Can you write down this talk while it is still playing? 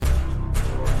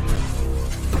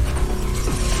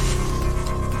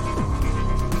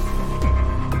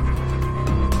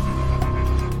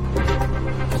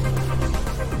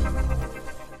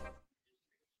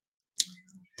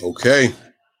Okay,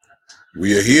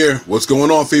 we are here. What's going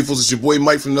on, faithfuls? It's your boy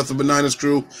Mike from Nothing But Niners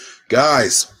Crew.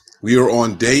 Guys, we are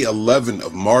on day 11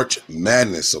 of March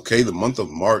Madness, okay? The month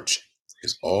of March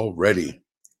is already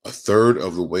a third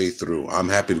of the way through. I'm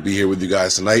happy to be here with you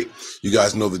guys tonight. You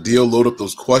guys know the deal. Load up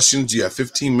those questions. You have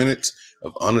 15 minutes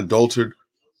of unadulterated,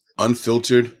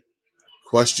 unfiltered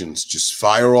questions. Just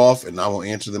fire off, and I will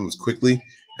answer them as quickly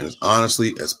and as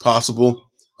honestly as possible.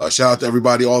 Shout out to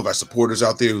everybody, all of our supporters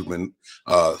out there who've been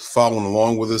following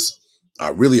along with us. I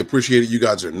really appreciate it. You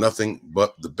guys are nothing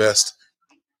but the best.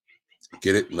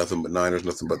 Get it? Nothing but Niners,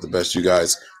 nothing but the best. You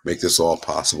guys make this all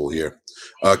possible here.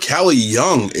 Callie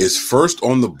Young is first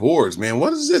on the boards, man.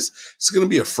 What is this? It's going to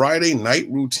be a Friday night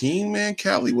routine, man.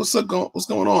 Callie, what's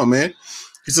going on, man?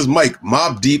 He says, Mike,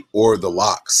 Mobb Deep or the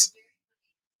Locks?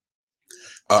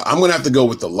 I'm going to have to go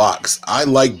with the Locks. I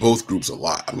like both groups a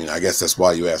lot. I mean, I guess that's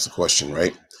why you asked the question,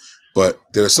 right? But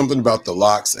there's something about the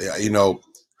Locks.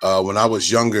 When I was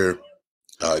younger,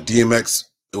 DMX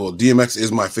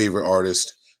is my favorite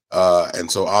artist.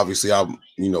 And so obviously I'm,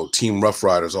 Team Rough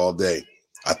Riders all day.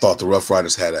 I thought the Rough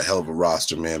Riders had a hell of a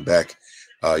roster, man, back,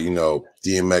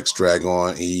 DMX,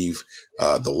 Drag-On, Eve,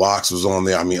 the Locks was on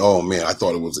there. I mean, oh man, I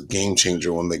thought it was a game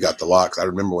changer when they got the Locks. I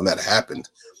remember when that happened.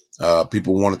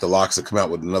 People wanted the Locks to come out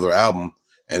with another album,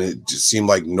 and it just seemed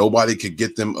like nobody could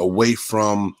get them away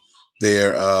from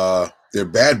their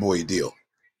Bad Boy deal.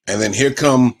 And then here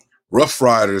come Rough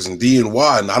Riders and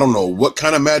DNY, and I don't know what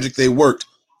kind of magic they worked,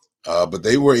 but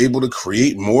they were able to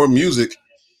create more music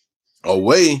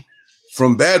away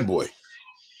from Bad Boy.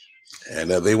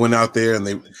 And they went out there,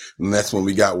 and that's when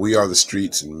we got We Are the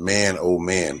Streets, and man, oh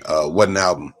man, what an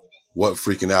album. What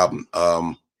freaking album.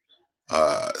 I'm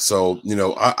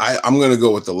going to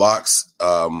go with the Locks.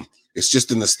 It's just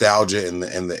the nostalgia and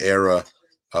the era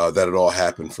that it all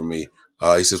happened for me.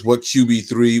 He says, what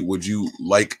QB3 would you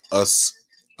like to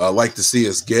see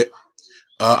us get?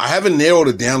 I haven't narrowed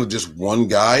it down to just one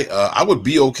guy. I would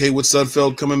be okay with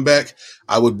Sudfeld coming back.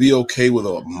 I would be okay with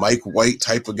a Mike White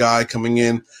type of guy coming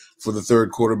in for the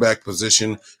third quarterback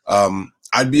position.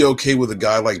 I'd be okay with a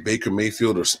guy like Baker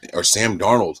Mayfield or Sam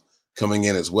Darnold coming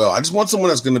in as well. I just want someone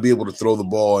that's going to be able to throw the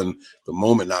ball and the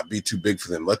moment not be too big for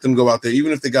them. Let them go out there,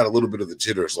 even if they got a little bit of the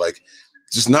jitters, like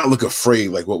just not look afraid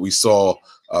like what we saw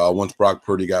once Brock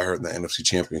Purdy got hurt in the NFC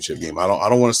Championship game. I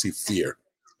don't want to see fear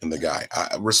in the guy.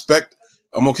 Respect.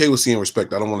 I'm okay with seeing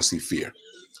respect. I don't want to see fear.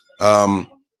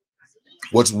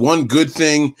 What's one good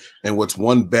thing and what's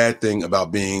one bad thing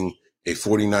about being a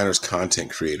 49ers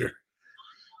content creator?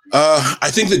 I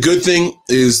think the good thing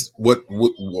is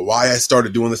why I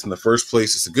started doing this in the first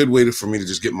place. It's a good way for me to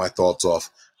just get my thoughts off.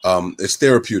 It's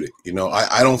therapeutic.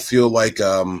 I don't feel like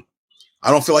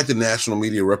the national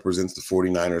media represents the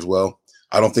 49ers well.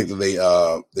 I don't think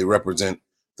that they represent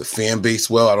the fan base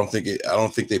well. I don't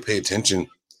think they pay attention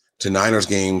to Niners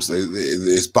games.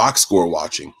 It's box score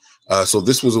watching. So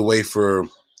this was a way for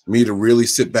me to really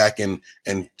sit back and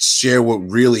share what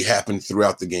really happened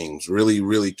throughout the games, really,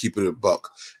 really keep it a buck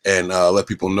and let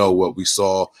people know what we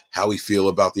saw, how we feel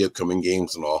about the upcoming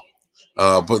games and all.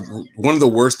 But one of the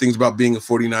worst things about being a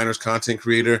 49ers content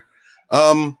creator,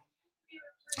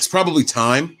 it's probably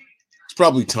time.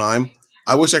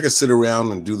 I wish I could sit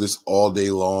around and do this all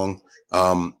day long.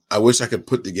 I wish I could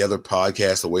put together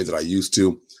podcasts the way that I used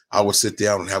to. I would sit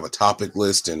down and have a topic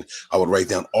list, and I would write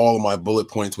down all of my bullet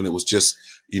points when it was just,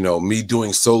 me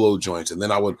doing solo joints. And then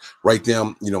I would write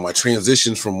down, my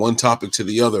transitions from one topic to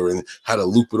the other and how to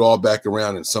loop it all back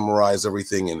around and summarize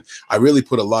everything. And I really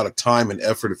put a lot of time and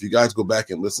effort. If you guys go back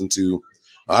and listen to,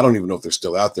 I don't even know if they're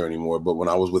still out there anymore, but when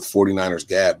I was with 49ers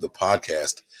Gab, the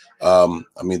podcast,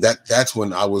 that's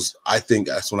when I think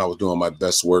that's when I was doing my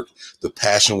best work. The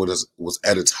passion was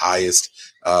at its highest.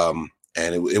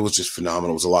 And it was just phenomenal.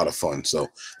 It was a lot of fun. So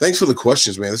thanks for the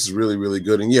questions, man. This is really, really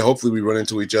good. And yeah, hopefully we run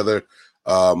into each other.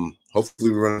 At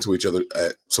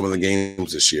some of the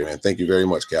games this year, man. Thank you very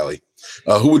much, Callie.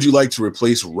 Who would you like to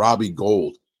replace Robbie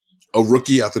Gould? A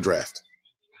rookie out the draft.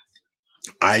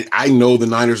 I know the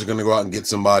Niners are going to go out and get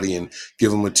somebody and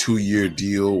give them a 2-year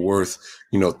deal worth,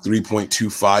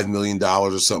 $3.25 million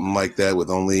or something like that with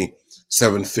only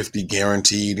 $750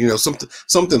 guaranteed,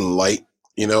 something light.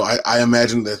 I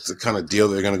imagine that's the kind of deal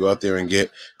they're going to go out there and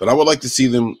get. But I would like to see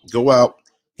them go out,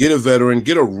 get a veteran,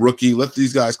 get a rookie, let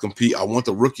these guys compete. I want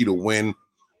the rookie to win.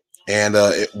 And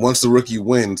once the rookie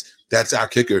wins, that's our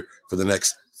kicker for the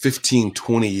next 15,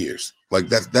 20 years. Like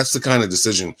that's the kind of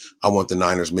decision I want the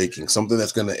Niners making, something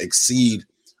that's going to exceed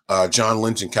John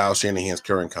Lynch and Kyle Shanahan's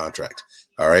current contract.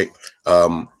 All right.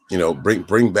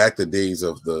 Bring back the days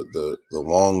of the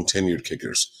long tenured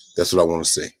kickers. That's what I want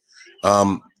to see.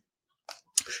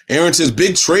 Aaron says,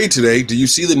 big trade today. Do you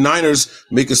see the Niners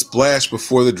make a splash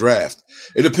before the draft?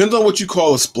 It depends on what you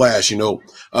call a splash.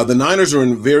 The Niners are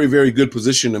in very, very good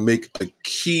position to make a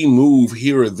key move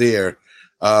here or there.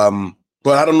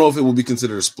 But I don't know if it will be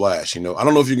considered a splash. I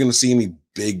don't know if you're going to see any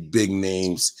big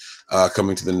names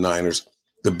coming to the Niners.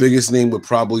 The biggest name would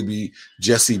probably be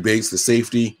Jesse Bates, the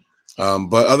safety.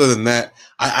 But other than that,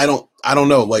 I don't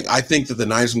know. Like, I think that the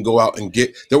Niners can go out and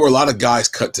there were a lot of guys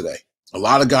cut today. A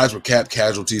lot of guys were cap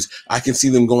casualties. I can see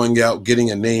them going out,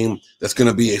 getting a name that's going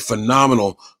to be a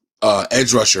phenomenal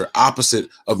edge rusher opposite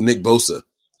of Nick Bosa.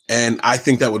 And I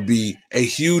think that would be a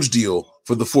huge deal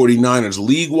for the 49ers.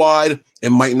 League-wide, it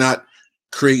might not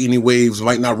create any waves,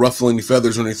 might not ruffle any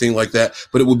feathers or anything like that,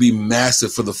 but it would be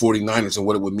massive for the 49ers and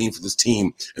what it would mean for this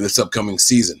team in this upcoming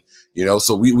season.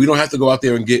 So we don't have to go out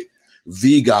there and get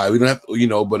the guy. We don't have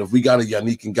to, but if we got a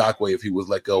Yannick Ngakoue, if he was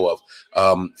let go of,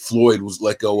 Floyd was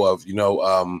let go of,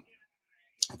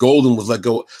 Golden was let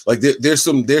go. Like there's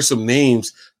some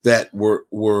names that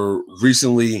were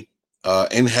recently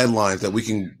in headlines that we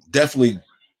can definitely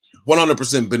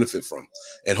 100% benefit from.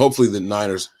 And hopefully the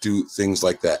Niners do things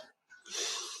like that.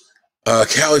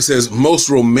 Callie says, most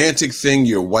romantic thing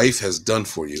your wife has done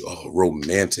for you. Oh,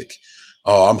 romantic.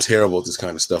 Oh, I'm terrible at this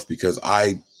kind of stuff because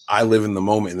I live in the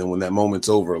moment. And then when that moment's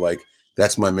over, like,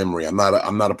 that's my memory. I'm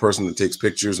not a person that takes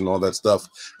pictures and all that stuff.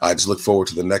 I just look forward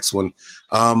to the next one.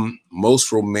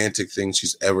 Most romantic thing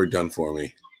she's ever done for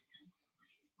me.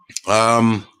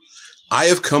 I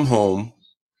have come home.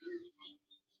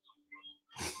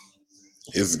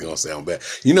 This is gonna sound bad.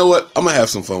 You know what? I'm gonna have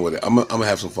some fun with it. I'm gonna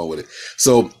have some fun with it.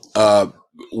 So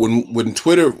when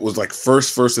Twitter was like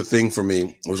first a thing for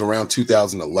me, it was around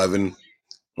 2011,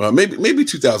 maybe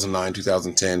 2009,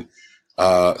 2010,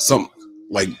 some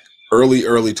like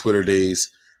early Twitter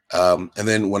days. And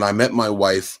then when I met my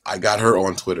wife, I got her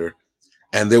on Twitter,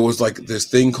 and there was like this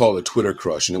thing called a Twitter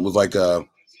crush, and it was like it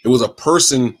was a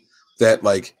person that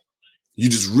like you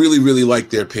just really, really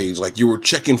liked their page. Like you were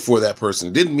checking for that person.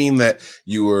 It didn't mean that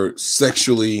you were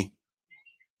sexually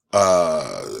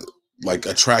like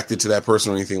attracted to that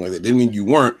person or anything like that. It didn't mean you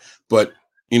weren't, but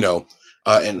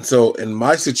and so in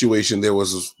my situation, there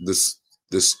was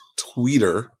this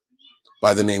tweeter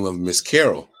by the name of Miss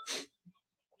Carol.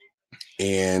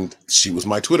 And she was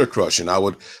my Twitter crush. And I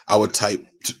would type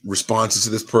responses to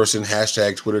this person,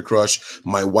 hashtag Twitter crush.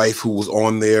 My wife, who was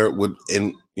on there, would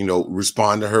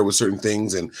respond to her with certain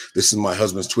things. And this is my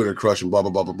husband's Twitter crush and blah, blah,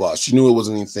 blah, blah, blah. She knew it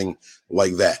wasn't anything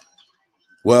like that.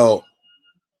 Well,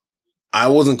 I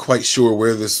wasn't quite sure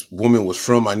where this woman was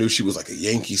from. I knew she was like a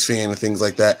Yankees fan and things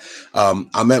like that.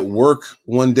 I'm at work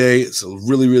one day. It's a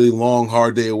really, really long,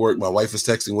 hard day at work. My wife is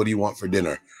texting, "What do you want for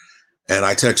dinner?" And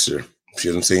I text her. She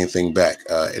doesn't say anything back.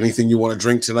 Anything you want to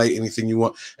drink tonight? Anything you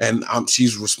want? And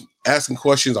she's asking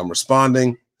questions. I'm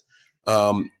responding.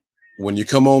 When you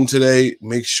come home today,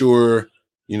 make sure,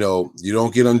 you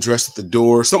don't get undressed at the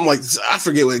door. Something like this. I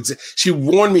forget what she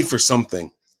warned me for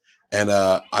something. And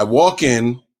I walk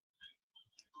in,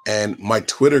 and my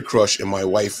Twitter crush and my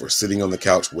wife were sitting on the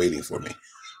couch waiting for me.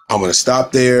 I'm going to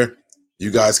stop there. You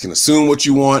guys can assume what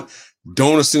you want.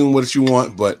 Don't assume what you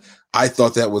want, but I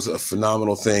thought that was a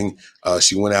phenomenal thing.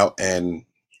 She went out and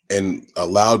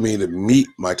allowed me to meet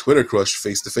my Twitter crush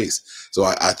face to face. So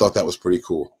I thought that was pretty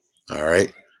cool. All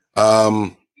right.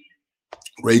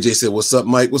 Ray J said, "What's up,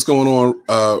 Mike? What's going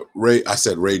on, Ray?" I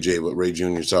said Ray J, but Ray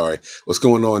Jr. Sorry. What's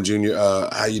going on, Junior?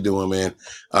 How you doing, man?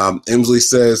 Emsley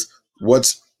says,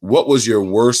 "What was your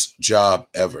worst job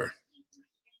ever?"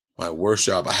 My worst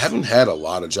job. I haven't had a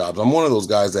lot of jobs. I'm one of those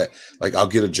guys that like I'll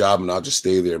get a job and I'll just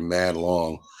stay there mad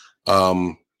long.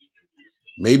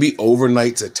 Maybe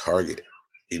overnights at Target.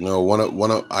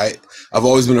 I've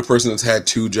always been a person that's had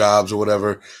two jobs or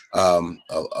whatever.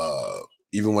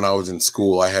 Even when I was in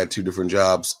school, I had two different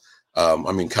jobs.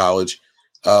 College.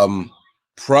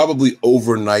 Probably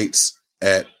overnights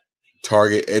at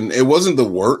Target, and it wasn't the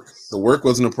work. The work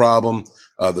wasn't a problem.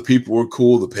 The people were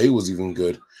cool. The pay was even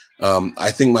good.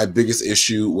 I think my biggest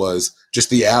issue was just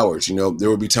the hours. There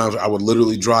would be times where I would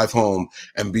literally drive home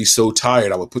and be so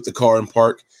tired. I would put the car in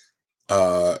park,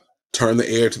 turn the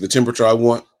air to the temperature I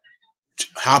want,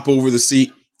 hop over the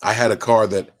seat. I had a car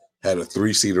that had a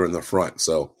 3-seater in the front.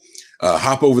 So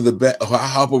hop over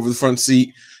the front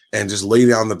seat and just lay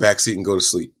down in the back seat and go to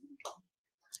sleep.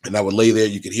 And I would lay there.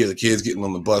 You could hear the kids getting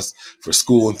on the bus for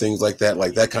school and things like that.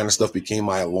 Like that kind of stuff became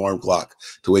my alarm clock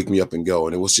to wake me up and go.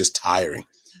 And it was just tiring.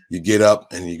 You get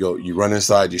up and you run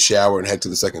inside, you shower and head to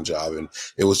the second job. And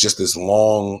it was just this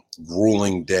long,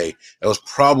 grueling day. That was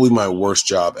probably my worst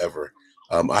job ever.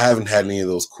 I haven't had any of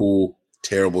those cool,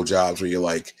 terrible jobs where you're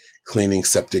like cleaning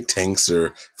septic tanks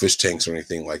or fish tanks or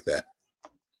anything like that.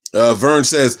 Vern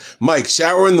says, Mike,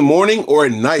 shower in the morning or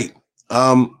at night?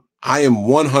 I am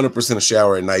 100% a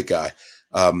shower at night guy.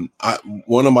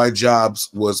 One of my jobs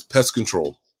was pest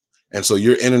control. And so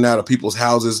you're in and out of people's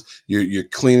houses. You're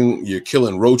cleaning, you're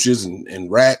killing roaches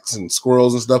and rats and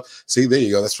squirrels and stuff. See, there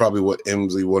you go. That's probably what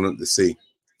Emsley wanted to see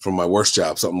from my worst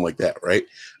job, something like that, right?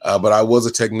 But I was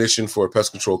a technician for a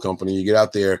pest control company. You get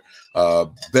out there,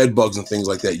 bed bugs and things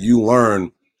like that. You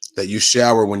learn that you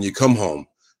shower when you come home.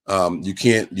 You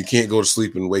can't go to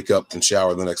sleep and wake up and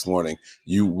shower the next morning.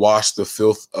 You wash the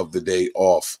filth of the day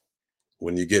off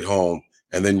when you get home,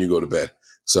 and then you go to bed.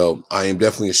 So I am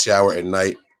definitely a shower at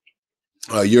night.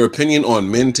 Your opinion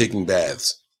on men taking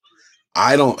baths?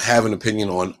 I don't have an opinion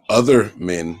on other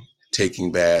men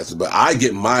taking baths, but I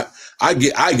get in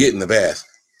the bath.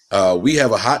 We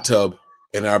have a hot tub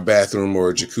in our bathroom or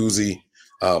a jacuzzi.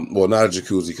 Well, not a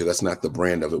jacuzzi because that's not the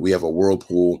brand of it. We have a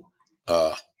Whirlpool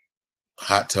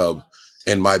hot tub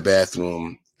in my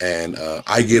bathroom, and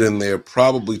I get in there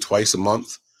probably twice a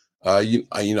month. I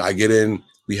get in.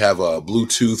 We have a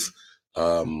Bluetooth.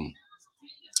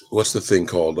 What's the thing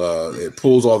called? It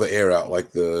pulls all the air out,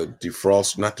 like the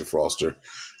exhaust.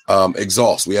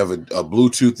 We have a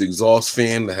Bluetooth exhaust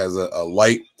fan that has a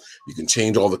light. You can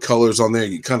change all the colors on there.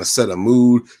 You kind of set a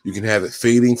mood. You can have it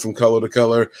fading from color to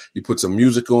color. You put some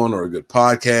music on or a good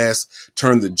podcast,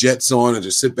 turn the jets on and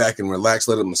just sit back and relax.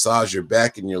 Let it massage your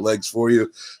back and your legs for you.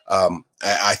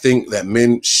 I think that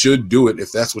men should do it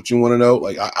if that's what you want to know.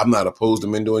 Like I'm not opposed to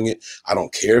men doing it. I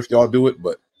don't care if y'all do it,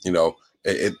 but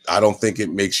I don't think it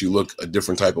makes you look a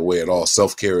different type of way at all.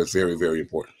 Self-care is very, very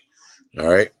important. All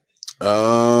right.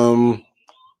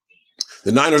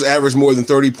 The Niners average more than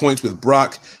 30 points with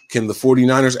Brock. Can the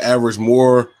 49ers average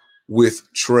more with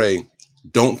Trey?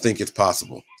 Don't think it's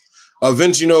possible.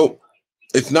 Vince,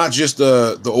 it's not just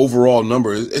the overall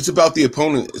number. It's about the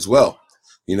opponent as well.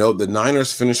 The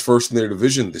Niners finished first in their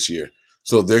division this year.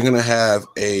 So they're going to have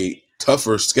a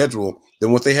tougher schedule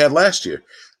than what they had last year.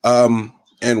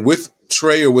 And with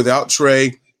Trey or without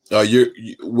Trey,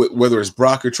 whether it's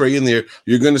Brock or Trey in there,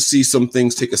 you're going to see some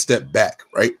things take a step back,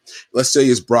 right? Let's say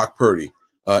it's Brock Purdy.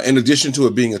 In addition to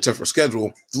it being a tougher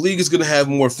schedule, the league is going to have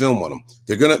more film on them.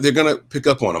 They're gonna pick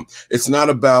up on them. It's not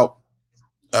about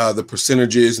the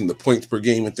percentages and the points per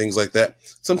game and things like that.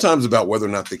 Sometimes about whether or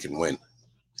not they can win.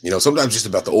 Sometimes just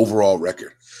about the overall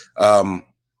record.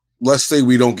 Let's say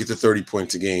we don't get to 30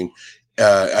 points a game.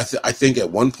 I think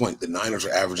at one point the Niners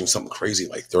are averaging something crazy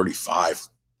like 35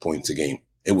 points a game.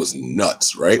 It was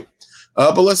nuts, right?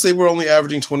 But let's say we're only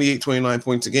averaging 28, 29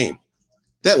 points a game.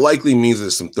 That likely means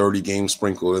there's some 30 games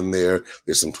sprinkled in there.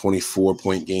 There's some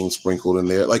 24-point games sprinkled in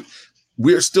there. Like,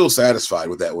 we're still satisfied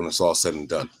with that when it's all said and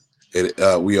done.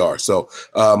 We are. So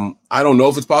I don't know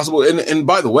if it's possible. And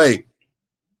by the way,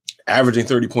 averaging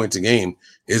 30 points a game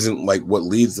isn't like what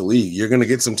leads the league. You're going to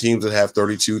get some teams that have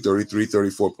 32, 33,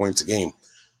 34 points a game.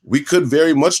 We could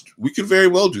very well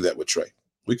do that with Trey.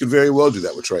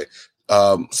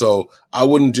 So I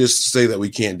wouldn't just say that we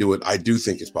can't do it. I do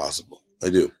think it's possible. I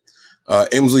do.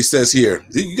 Emsley says here,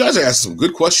 you guys are asking some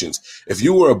good questions. If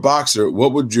you were a boxer,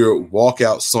 what would your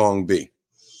walkout song be?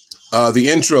 The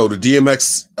intro to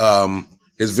DMX,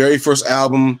 his very first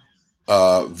album,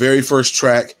 very first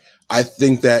track. I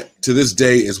think that to this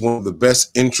day is one of the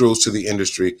best intros to the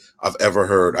industry I've ever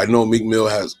heard. I know Meek Mill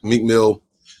has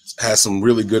some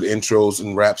really good intros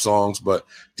and rap songs, but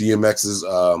DMX's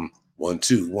 1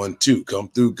 2 1 2 come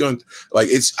through gun, like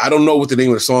I don't know what the name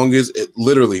of the song is. It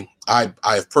literally, I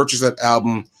have purchased that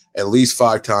album at least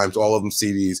 5 times, all of them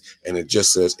CDs, and it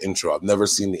just says intro. I've never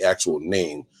seen the actual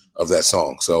name of that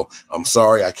song, so I'm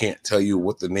sorry I can't tell you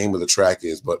what the name of the track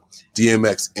is, but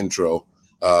DMX intro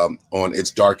on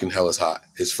It's Dark and Hell is Hot,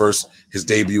 his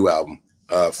debut album,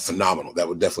 phenomenal. That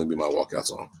would definitely be my walkout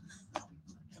song.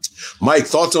 Mike,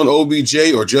 thoughts on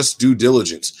OBJ or just due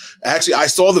diligence? Actually, I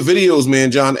saw the videos, man,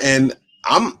 John, and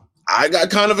I got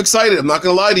kind of excited. I'm not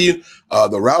going to lie to you.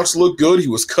 The routes looked good. He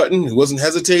was cutting. He wasn't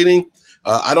hesitating.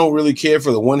 I don't really care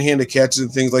for the one-handed catches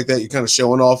and things like that. You're kind of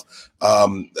showing off.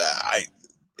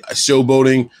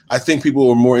 Showboating. I think people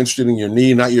were more interested in your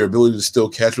knee, not your ability to still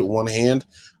catch with one hand.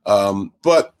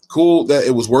 But cool that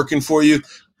it was working for you.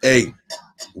 Hey,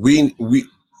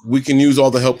 we can use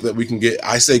all the help that we can get.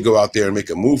 I say go out there and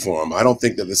make a move for him. I don't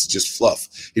think that this is just fluff.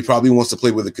 He probably wants to play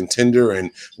with a contender,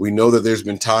 and we know that there's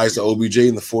been ties to OBJ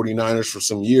and the 49ers for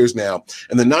some years now.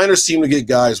 And the Niners seem to get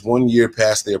guys 1 year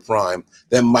past their prime.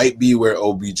 That might be where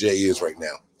OBJ is right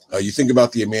now. You think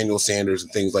about the Emmanuel Sanders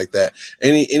and things like that.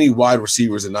 Any wide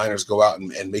receivers the Niners go out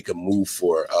and make a move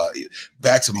for,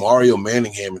 back to Mario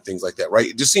Manningham and things like that, right?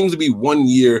 It just seems to be 1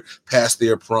 year past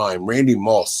their prime. Randy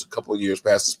Moss, a couple of years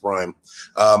past his prime.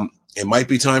 It might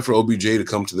be time for OBJ to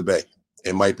come to the Bay.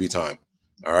 It might be time.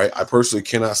 All right. I personally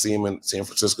cannot see him in San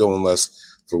Francisco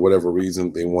unless for whatever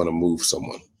reason they want to move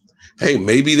someone. Hey,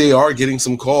 maybe they are getting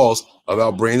some calls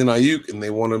about Brandon Ayuk and they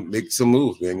want to make some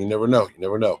moves, man. You never know. You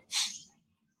never know.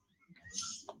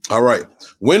 All right.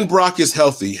 When Brock is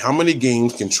healthy, how many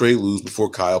games can Trey lose before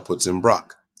Kyle puts in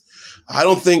Brock? I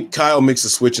don't think Kyle makes a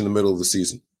switch in the middle of the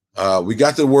season. We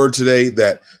got the word today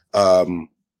that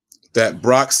that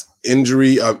Brock's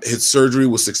injury, his surgery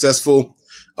was successful.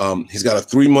 He's got a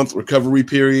 3-month recovery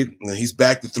period, and he's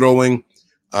back to throwing.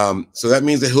 So that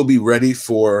means that he'll be ready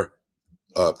for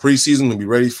preseason. He'll be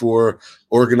ready for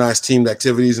organized team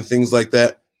activities and things like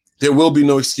that. There will be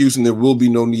no excuse, and there will be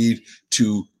no need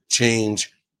to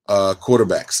change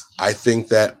quarterbacks. I think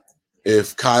that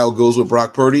if Kyle goes with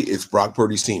Brock Purdy, it's Brock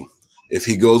Purdy's team. If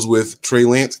he goes with Trey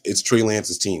Lance, it's Trey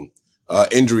Lance's team.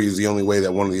 Injury is the only way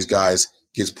that one of these guys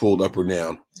gets pulled up or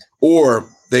down. Or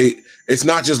it's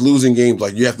not just losing games.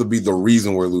 Like, you have to be the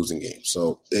reason we're losing games.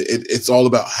 So it's all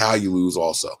about how you lose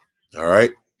also. All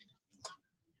right.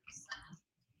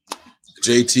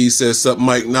 JT says something,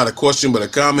 Mike, not a question, but a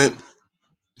comment.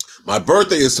 My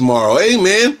birthday is tomorrow. Hey,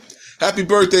 man. Happy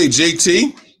birthday,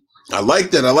 JT. I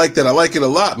like that. I like that. I like it a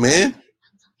lot, man.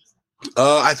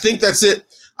 I think that's it.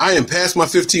 I am past my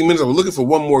 15 minutes. I'm looking for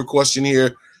one more question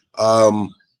here. I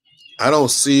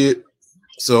don't see it.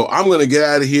 So I'm going to get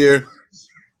out of here.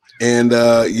 And,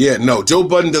 no, Joe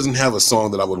Budden doesn't have a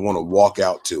song that I would want to walk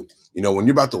out to. You know, when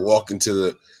you're about to walk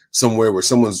into somewhere where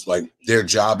someone's like, their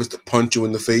job is to punch you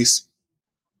in the face.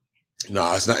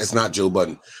 No, it's not Joe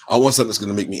Budden. I want something that's going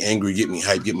to make me angry, get me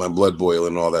hyped, get my blood boiling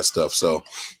and all that stuff. So,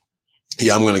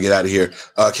 yeah, I'm going to get out of here.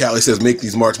 Callie says, make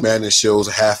these March Madness shows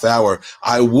a half hour.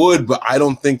 I would, but I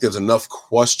don't think there's enough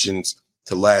questions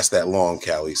to last that long,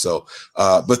 Callie. So,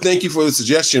 but thank you for the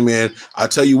suggestion, man. I'll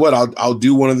tell you what, I'll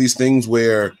do one of these things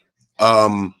where,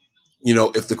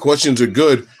 if the questions are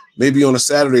good, maybe on a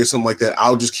Saturday or something like that,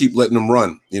 I'll just keep letting them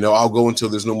run. I'll go until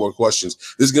there's no more questions.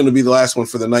 This is going to be the last one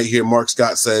for the night here. Mark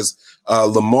Scott says,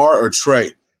 Lamar or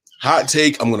Trey? Hot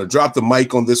take. I'm going to drop the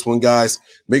mic on this one, guys.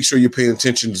 Make sure you're paying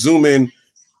attention. Zoom in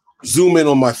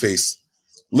on my face.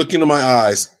 Look into my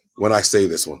eyes when I say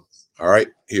this one. All right,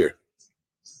 here.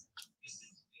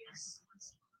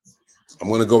 I'm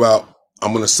going to go out.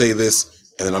 I'm going to say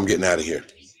this, and then I'm getting out of here.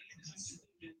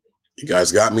 You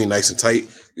guys got me nice and tight.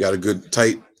 You got a good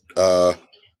tight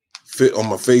fit on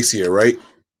my face here, right?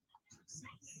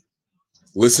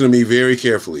 Listen to me very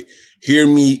carefully. Hear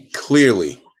me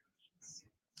clearly.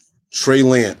 Trey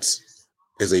Lance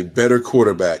is a better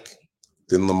quarterback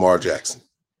than Lamar Jackson.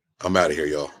 I'm out of here,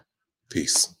 y'all.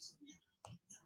 Peace.